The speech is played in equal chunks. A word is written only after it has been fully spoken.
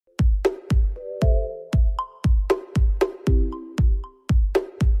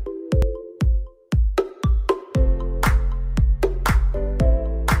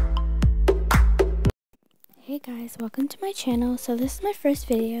guys, welcome to my channel. So this is my first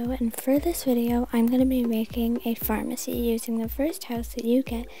video, and for this video I'm going to be making a pharmacy using the first house that you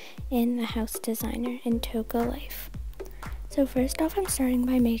get in the house designer in Toca Life. So first off, I'm starting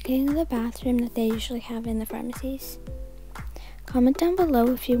by making the bathroom that they usually have in the pharmacies. Comment down below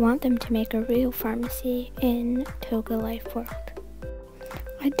if you want them to make a real pharmacy in Toca Life world.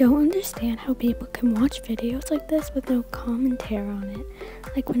 I don't understand how people can watch videos like this with no commentary on it.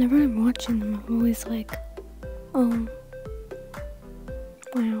 Like, whenever I'm watching them, I'm always like, oh,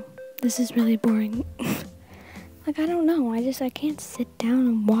 wow, this is really boring. Like, I don't know, I can't sit down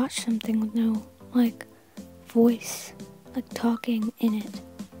and watch something with no, like, voice, like, talking in it.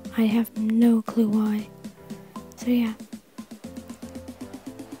 I have no clue why. So yeah,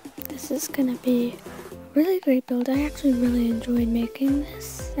 this is gonna be really great build. I actually really enjoyed making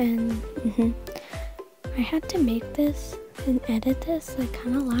this, and I had to make this and edit this like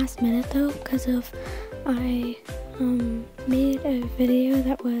kind of last minute though, because of I made a video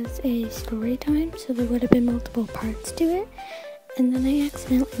that was a story time, so there would have been multiple parts to it, and then I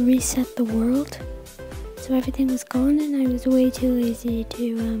accidentally reset the world, so everything was gone, and I was way too lazy to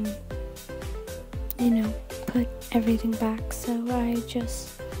you know, put everything back, so I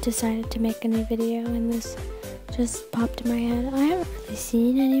just decided to make a new video, and this just popped in my head. I haven't really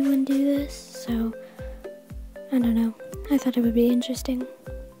seen anyone do this, so I don't know. I thought it would be interesting.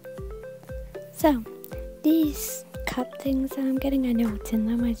 So these cup things that I'm getting, I know what's in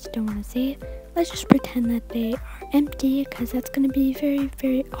them, I just don't want to say it. Let's just pretend that they are empty, because that's going to be very,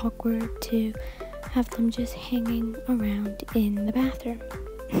 very awkward to have them just hanging around in the bathroom.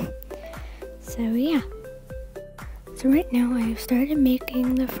 So yeah. So right now I have started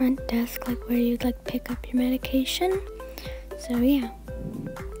making the front desk, like where you'd like pick up your medication. So yeah.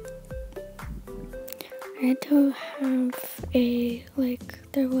 I had to have a,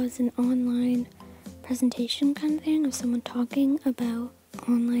 like, there was an online presentation kind of thing of someone talking about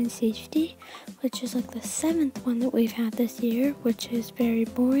online safety, which is like the 7th one that we've had this year, which is very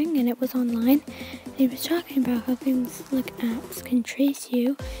boring, and it was online. And he was talking about how things like apps can trace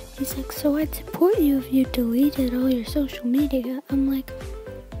you. He's like, so I'd support you if you deleted all your social media. I'm like,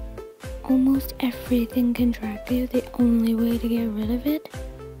 almost everything can track you. The only way to get rid of it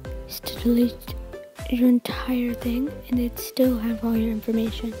is to delete your entire thing, and it'd still have all your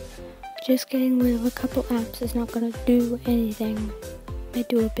information. Just getting rid of a couple apps is not going to do anything. I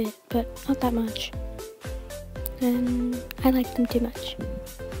do a bit, but not that much. And I like them too much.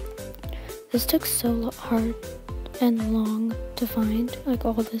 This took so hard and long to find, like,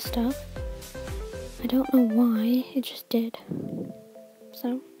 all this stuff. I don't know why, it just did.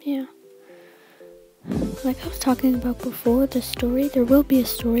 So, yeah. Like I was talking about before, the story, there will be a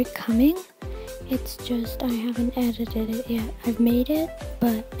story coming. It's just, I haven't edited it yet. I've made it,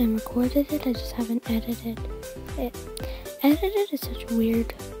 and recorded it, I just haven't edited it. Edited is such a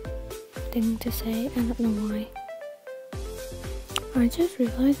weird thing to say, I don't know why. I just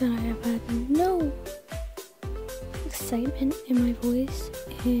realized that I have had no excitement in my voice,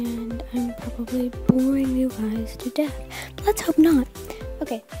 and I'm probably boring you guys to death. But let's hope not.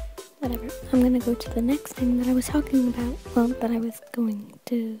 Okay, whatever. I'm gonna go to the next thing that I was talking about, well, that I was going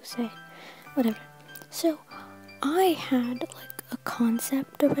to say. Whatever. So, I had, like, a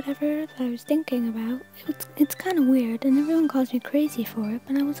concept or whatever that I was thinking about. It's kind of weird, and everyone calls me crazy for it,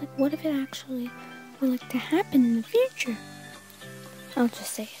 but I was like, what if it actually were, like, to happen in the future? I'll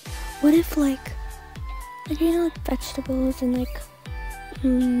just say it. What if, like, you know, like, vegetables and, like,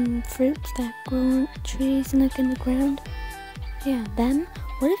 fruits that grow on trees and, like, in the ground? Yeah, them.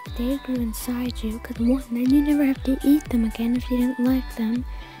 What if they grew inside you? Because one, then you never have to eat them again if you didn't like them.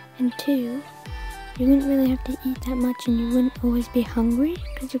 And two, you wouldn't really have to eat that much, and you wouldn't always be hungry,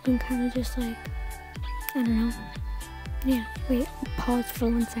 because you can kind of just, like, I don't know. Yeah, wait, pause for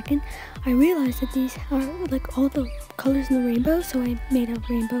 1 second. I realized that these are, like, all the colors in the rainbow, so I made a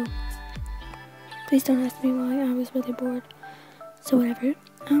rainbow. Please don't ask me why, I was really bored. So whatever.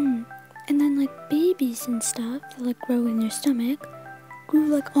 And then, like, babies and stuff that, like, grow in your stomach grew,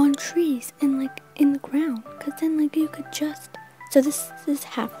 like, on trees and, like, in the ground, because then, like, you could just... So this is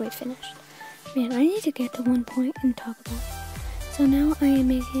halfway finished. Man, I need to get to one point and talk about it. So now I am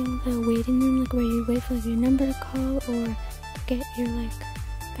making the waiting room, like, where you wait for, like, your number to call or get your, like,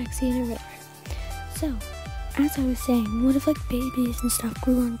 vaccine or whatever. So, as I was saying, what if, like, babies and stuff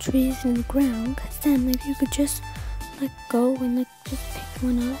grew on trees and in the ground? Because then, like, you could just, like, go and, like, just pick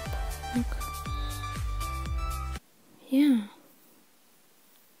one up. Like, yeah.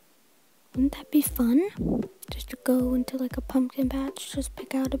 Wouldn't that be fun? Just to go into, like, a pumpkin patch, just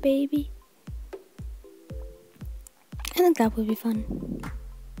pick out a baby. I think that would be fun.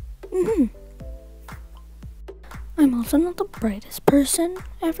 I'm also not the brightest person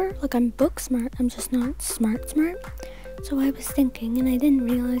ever. Like, I'm book smart, I'm just not smart. So I was thinking, and I didn't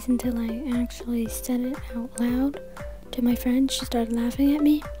realize until I actually said it out loud to my friend. She started laughing at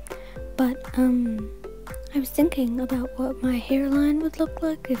me. But, I was thinking about what my hairline would look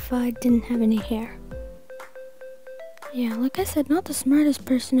like if I didn't have any hair. Yeah, like I said, not the smartest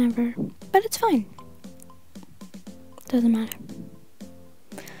person ever, but it's fine. Doesn't matter.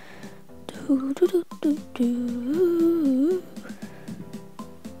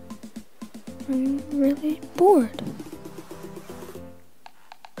 I'm really bored.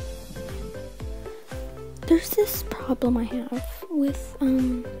 There's this problem I have with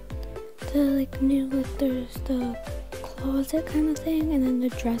there's the closet kind of thing, and then the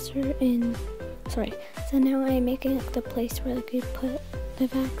dresser so now I'm making like the place where like you put the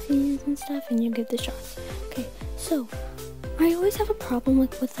vaccines and stuff and you give the shots. Okay, so I always have a problem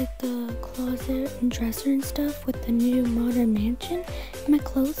with like the closet and dresser and stuff with the new modern mansion. My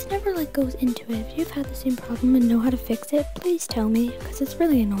clothes never like goes into it. If you've had the same problem and know how to fix it, please tell me, because it's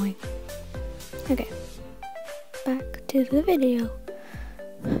really annoying. Okay, back to the video.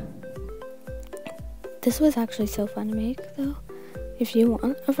 This was actually so fun to make though. If you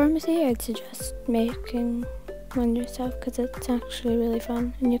want a pharmacy, I'd suggest making one yourself, because it's actually really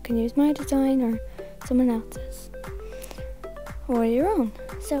fun, and you can use my design or someone else's or your own.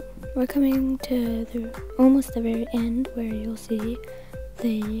 So we're coming to almost the very end, where you'll see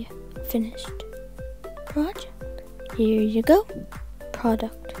the finished project. Here you go.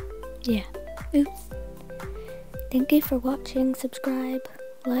 Product. Yeah. Oops. Thank you for watching. Subscribe,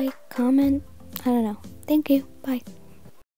 like, comment. I don't know. Thank you. Bye.